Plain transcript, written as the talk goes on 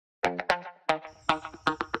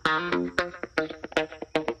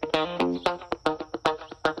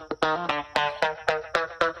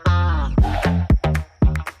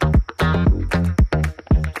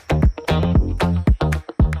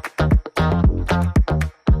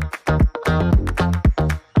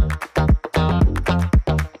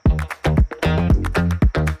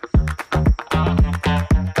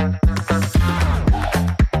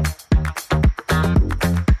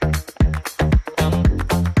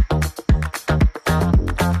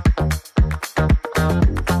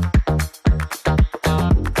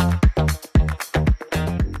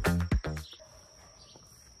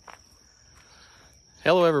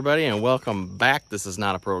Hello everybody and welcome back. This is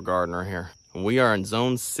Not a Pro Gardener here. We are in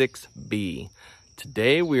Zone 6B.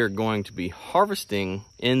 Today we are going to be harvesting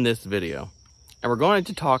in this video. And we're going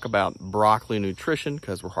to talk about broccoli nutrition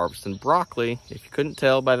because we're harvesting broccoli, if you couldn't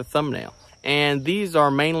tell by the thumbnail. And these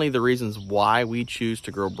are mainly the reasons why we choose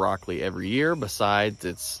to grow broccoli every year. Besides,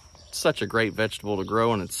 it's such a great vegetable to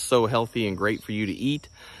grow and it's so healthy and great for you to eat.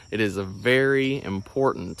 It is a very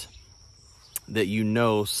important that you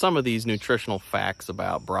know some of these nutritional facts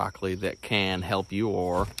about broccoli that can help you,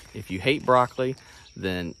 or if you hate broccoli,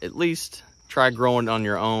 then at least try growing it on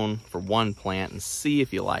your own for one plant and see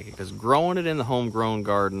if you like it, because growing it in the homegrown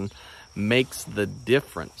garden makes the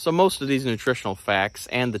difference. So most of these nutritional facts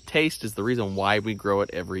and the taste is the reason why we grow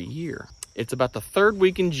it every year. It's about the third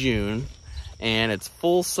week in June and it's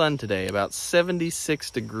full sun today, about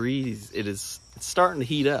 76 degrees. It's starting to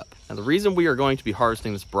heat up. Now the reason we are going to be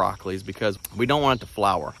harvesting this broccoli is because we don't want it to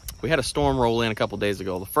flower. We had a storm roll in a couple days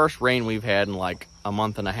ago, the first rain we've had in like a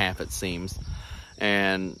month and a half it seems,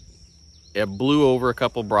 and it blew over a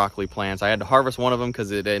couple broccoli plants. I had to harvest one of them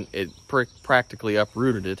because it practically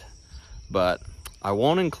uprooted it, but I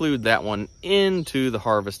won't include that one into the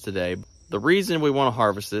harvest today. The reason we want to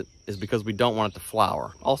harvest it is because we don't want it to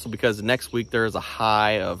flower. Also because next week there is a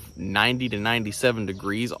high of 90 to 97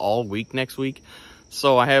 degrees all week next week.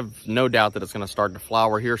 So I have no doubt that it's going to start to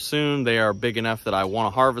flower here soon. They are big enough that I want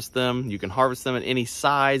to harvest them. You can harvest them at any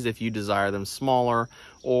size if you desire them smaller,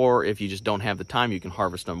 or if you just don't have the time, you can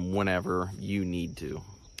harvest them whenever you need to.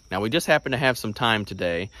 Now we just happen to have some time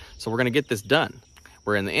today, so we're going to get this done.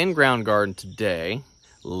 We're in the in-ground garden today.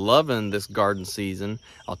 Loving this garden season.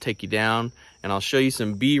 I'll take you down and I'll show you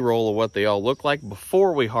some B-roll of what they all look like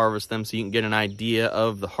before we harvest them, so you can get an idea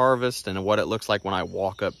of the harvest and what it looks like when I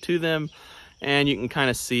walk up to them, and you can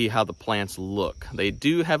kind of see how the plants look. They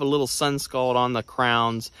do have a little sun scald on the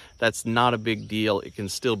crowns. That's not a big deal. It can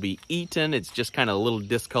still be eaten. It's just kind of a little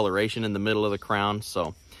discoloration in the middle of the crown,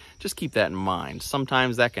 so just keep that in mind.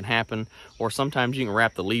 Sometimes that can happen, or sometimes you can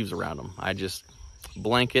wrap the leaves around them. I just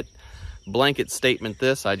blanket statement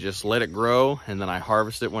this. I just let it grow and then I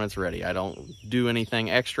harvest it when it's ready. I don't do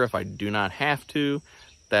anything extra if I do not have to.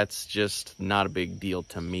 That's just not a big deal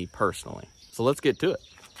to me personally. So let's get to it.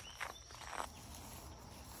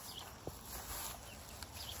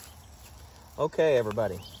 Okay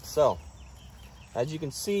everybody, so as you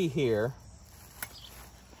can see here,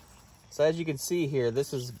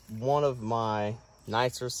 this is one of my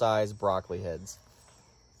nicer size broccoli heads.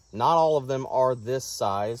 Not all of them are this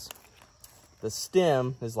size. The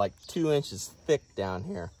stem is like 2 inches thick down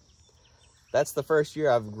here. That's the first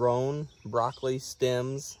year I've grown broccoli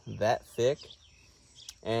stems that thick,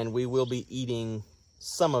 and we will be eating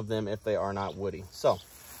some of them if they are not woody. So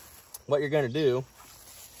what you're going to do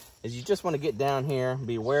is you just want to get down here,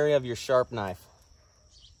 be wary of your sharp knife.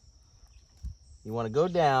 You want to go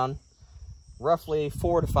down roughly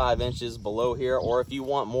 4 to 5 inches below here, or if you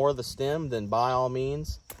want more of the stem, then by all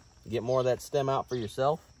means get more of that stem out for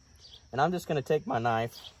yourself. And I'm just going to take my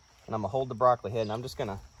knife and I'm going to hold the broccoli head and I'm just going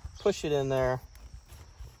to push it in there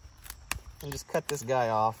and just cut this guy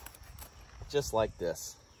off just like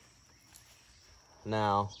this.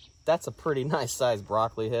 Now, that's a pretty nice sized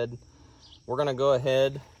broccoli head. We're going to go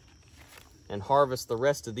ahead and harvest the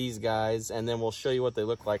rest of these guys, and then we'll show you what they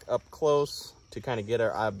look like up close to kind of get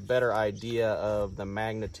a better idea of the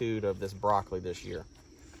magnitude of this broccoli this year,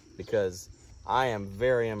 because I am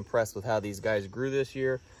very impressed with how these guys grew this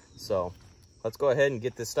year. So let's go ahead and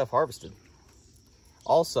get this stuff harvested.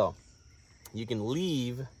 Also, you can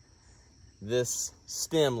leave this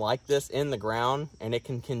stem like this in the ground and it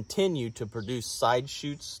can continue to produce side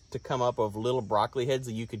shoots to come up of little broccoli heads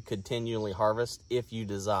that you could continually harvest if you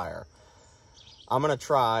desire. I'm going to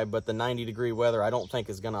try, but the 90-degree weather I don't think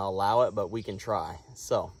is going to allow it, but we can try.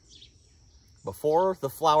 So before the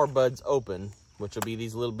flower buds open, which will be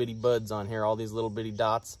these little bitty buds on here, all these little bitty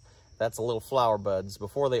dots, that's the little flower buds.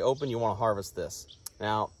 Before they open, you want to harvest this.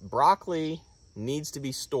 Now, broccoli needs to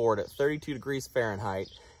be stored at 32 degrees Fahrenheit,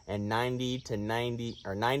 and 95 to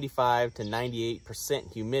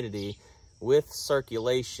 98% humidity with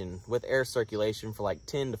circulation, with air circulation for like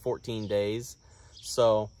 10 to 14 days.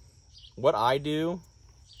 So what I do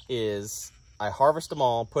is I harvest them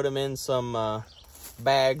all, put them in some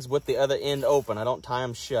bags with the other end open. I don't tie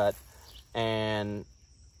them shut, and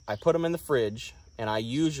I put them in the fridge, and I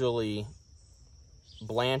usually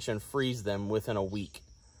blanch and freeze them within a week,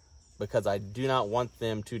 because I do not want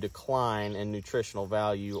them to decline in nutritional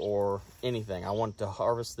value or anything. I want to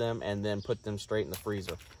harvest them and then put them straight in the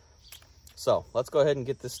freezer. So let's go ahead and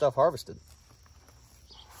get this stuff harvested.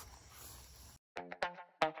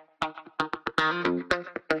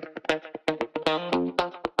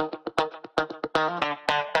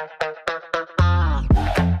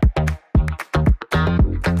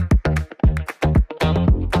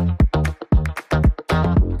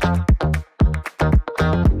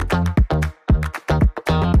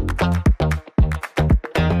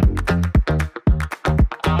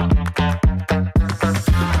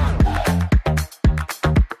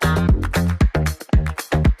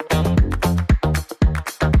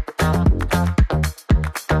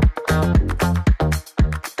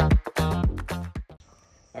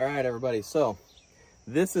 All right, everybody, so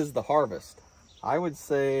this is the harvest. I would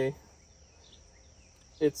say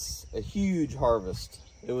it's a huge harvest.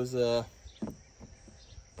 It was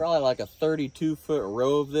probably like a 32-foot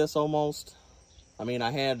row of this almost. I mean,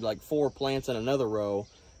 I had like 4 plants in another row,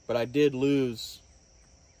 but I did lose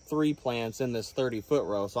 3 plants in this 30-foot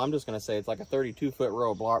row. So I'm just gonna say it's like a 32-foot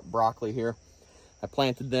row of broccoli here. I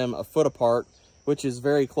planted them a foot apart, which is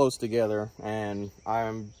very close together, and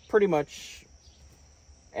I'm pretty much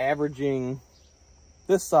averaging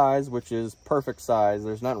this size, which is perfect size.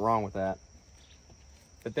 There's nothing wrong with that.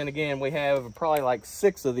 But then again, we have probably like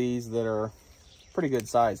 6 of these that are pretty good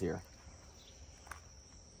size here.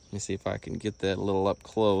 Let me see if I can get that a little up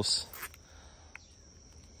close.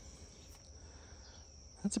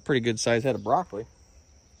 That's a pretty good size head of broccoli.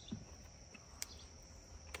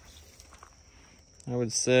 I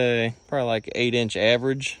would say probably like 8-inch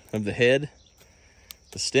average of the head.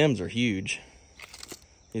 The stems are huge.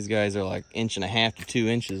 These guys are like 1.5 to 2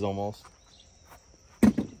 inches almost.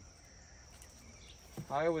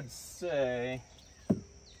 I would say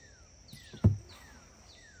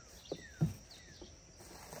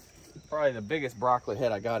probably the biggest broccoli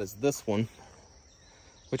head I got is this one,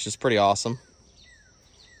 which is pretty awesome.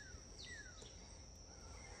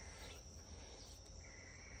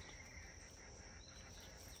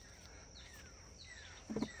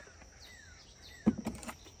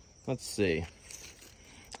 Let's see.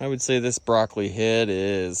 I would say this broccoli head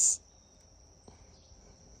is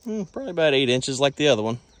probably about 8 inches like the other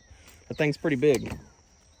one. That thing's pretty big.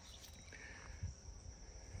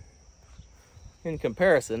 In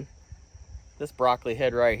comparison, this broccoli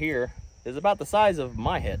head right here is about the size of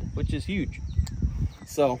my head, which is huge.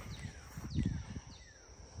 So,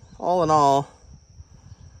 all in all,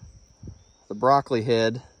 the broccoli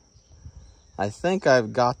head, I think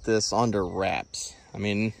I've got this under wraps. I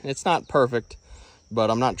mean, it's not perfect, but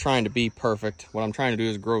I'm not trying to be perfect. What I'm trying to do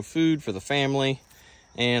is grow food for the family,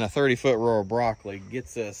 and a 30-foot row of broccoli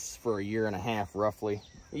gets us for 1.5 years roughly.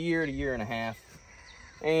 1 year to 1.5 years.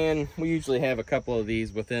 And we usually have a couple of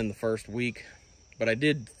these within the first week. But I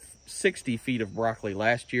did 60 feet of broccoli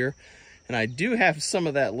last year, and I do have some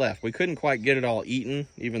of that left. We couldn't quite get it all eaten,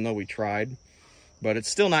 even though we tried. But it's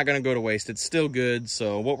still not going to go to waste. It's still good.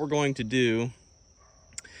 So what we're going to do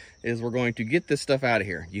is we're going to get this stuff out of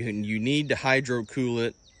here. You need to hydro cool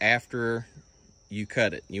it after you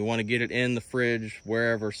cut it. You want to get it in the fridge,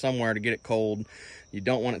 wherever, somewhere to get it cold. You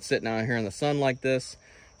don't want it sitting out here in the sun like this.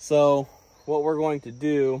 So what we're going to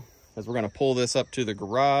do is we're going to pull this up to the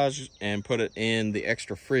garage and put it in the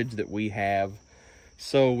extra fridge that we have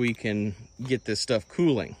so we can get this stuff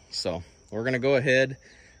cooling. So we're going to go ahead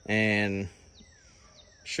and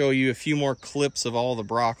show you a few more clips of all the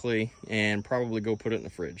broccoli and probably go put it in the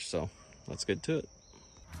fridge. So let's get to it.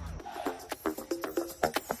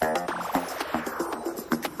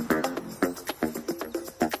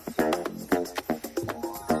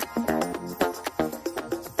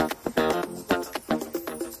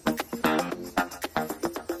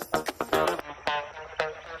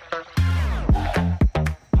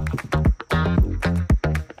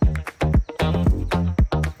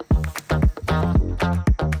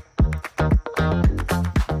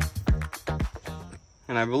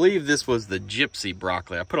 And I believe this was the gypsy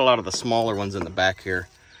broccoli. I put a lot of the smaller ones in the back here.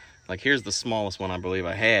 Like here's the smallest one I believe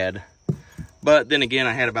I had. But then again,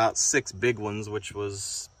 I had about 6 big ones, which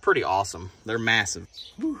was pretty awesome. They're massive.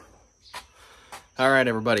 Whew. All right,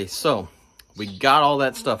 everybody. So We got all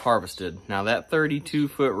that stuff harvested. Now that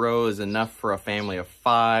 32-foot row is enough for a family of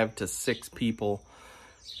 5 to 6 people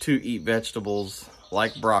to eat vegetables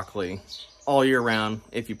like broccoli all year round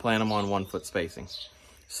if you plant them on 1-foot spacing.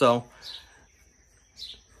 So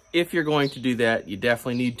if you're going to do that, you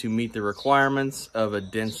definitely need to meet the requirements of a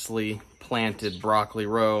densely planted broccoli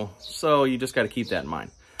row. So you just got to keep that in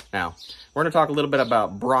mind. Now, we're going to talk a little bit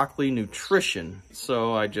about broccoli nutrition.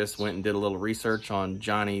 So I just went and did a little research on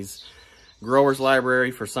Johnny's Growers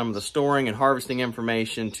Library for some of the storing and harvesting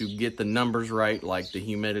information to get the numbers right, like the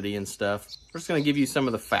humidity and stuff. We're just going to give you some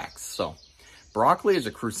of the facts. So, broccoli is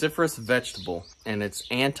a cruciferous vegetable and it's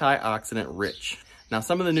antioxidant rich. Now,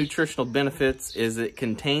 some of the nutritional benefits is it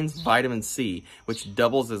contains vitamin C, which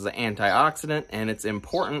doubles as an antioxidant, and it's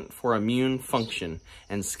important for immune function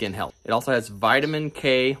and skin health. It also has vitamin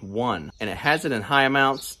K1, and it has it in high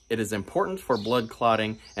amounts. It is important for blood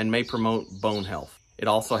clotting and may promote bone health. It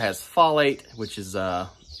also has folate, which is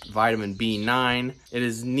vitamin B9. It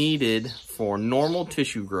is needed for normal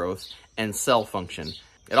tissue growth and cell function.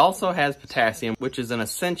 It also has potassium, which is an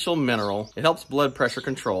essential mineral. It helps blood pressure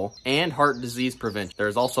control and heart disease prevention.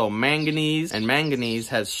 There's also manganese, and manganese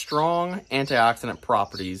has strong antioxidant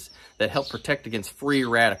properties that help protect against free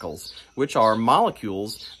radicals, which are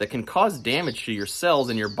molecules that can cause damage to your cells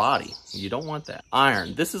in your body. You don't want that.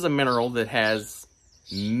 Iron. This is a mineral that has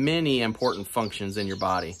many important functions in your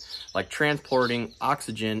body, like transporting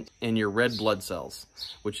oxygen in your red blood cells,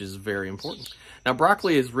 which is very important. Now,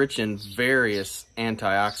 broccoli is rich in various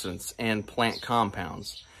antioxidants and plant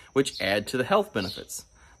compounds, which add to the health benefits,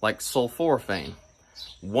 like sulforaphane,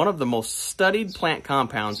 one of the most studied plant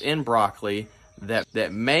compounds in broccoli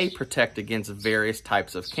that may protect against various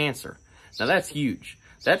types of cancer. Now, that's huge.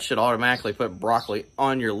 That should automatically put broccoli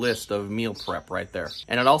on your list of meal prep right there.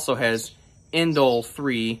 And it also has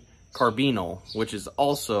indole-3 carbinol, which is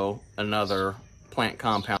also another plant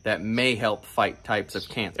compound that may help fight types of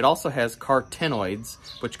cancer. It also has carotenoids,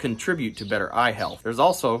 which contribute to better eye health. There's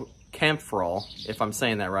also camphorol, if I'm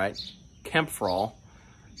saying that right, camphorol,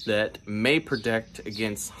 that may protect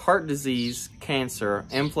against heart disease, cancer,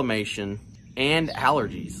 inflammation, and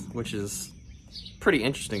allergies, which is pretty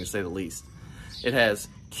interesting to say the least. It has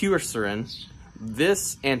quercetin.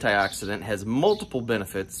 This antioxidant has multiple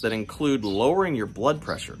benefits that include lowering your blood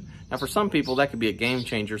pressure. Now, for some people, that could be a game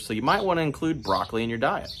changer, so you might want to include broccoli in your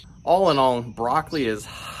diet. All in all, broccoli is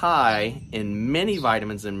high in many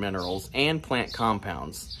vitamins and minerals and plant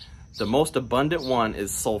compounds. The most abundant one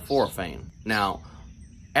is sulforaphane. Now,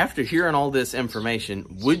 after hearing all this information,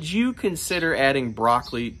 would you consider adding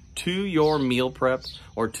broccoli to your meal prep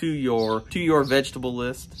or to your vegetable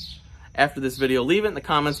list? After this video, leave it in the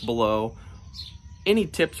comments below. Any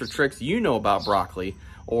tips or tricks you know about broccoli,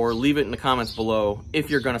 or leave it in the comments below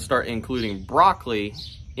if you're going to start including broccoli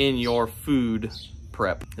in your food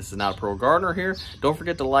prep. This is Not a Pro Gardener here. Don't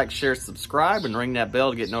forget to like, share, subscribe, and ring that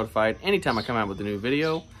bell to get notified anytime I come out with a new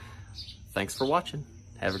video. Thanks for watching.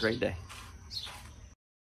 Have a great day.